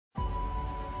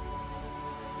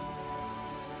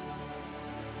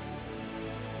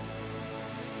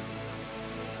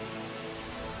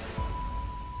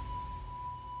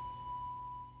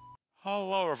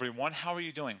Hello everyone, how are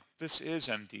you doing? This is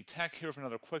MD Tech here with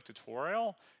another quick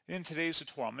tutorial. In today's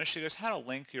tutorial, I'm going to show you guys how to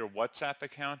link your WhatsApp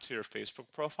account to your Facebook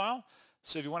profile.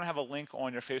 So if you want to have a link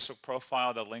on your Facebook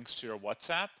profile that links to your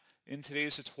WhatsApp, in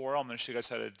today's tutorial, I'm going to show you guys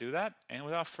how to do that. And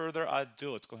without further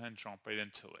ado, let's go ahead and jump right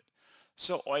into it.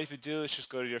 So all you have to do is just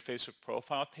go to your Facebook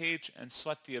profile page and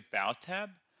select the About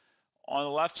tab. On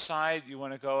the left side, you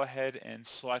want to go ahead and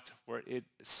select where it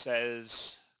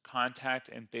says Contact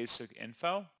and Basic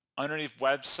Info. Underneath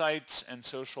websites and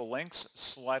social links,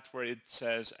 select where it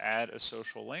says add a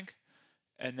social link,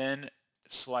 and then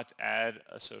select add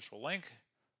a social link.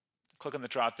 Click on the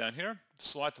drop down here,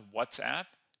 select WhatsApp,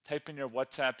 type in your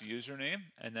WhatsApp username,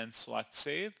 and then select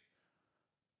save.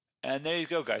 And there you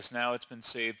go, guys. Now it's been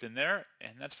saved in there,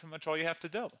 and that's pretty much all you have to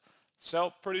do.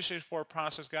 So pretty straightforward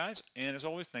process, guys. And as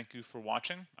always, thank you for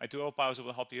watching. I do hope I was able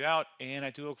to help you out, and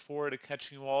I do look forward to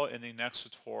catching you all in the next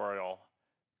tutorial.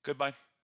 Goodbye.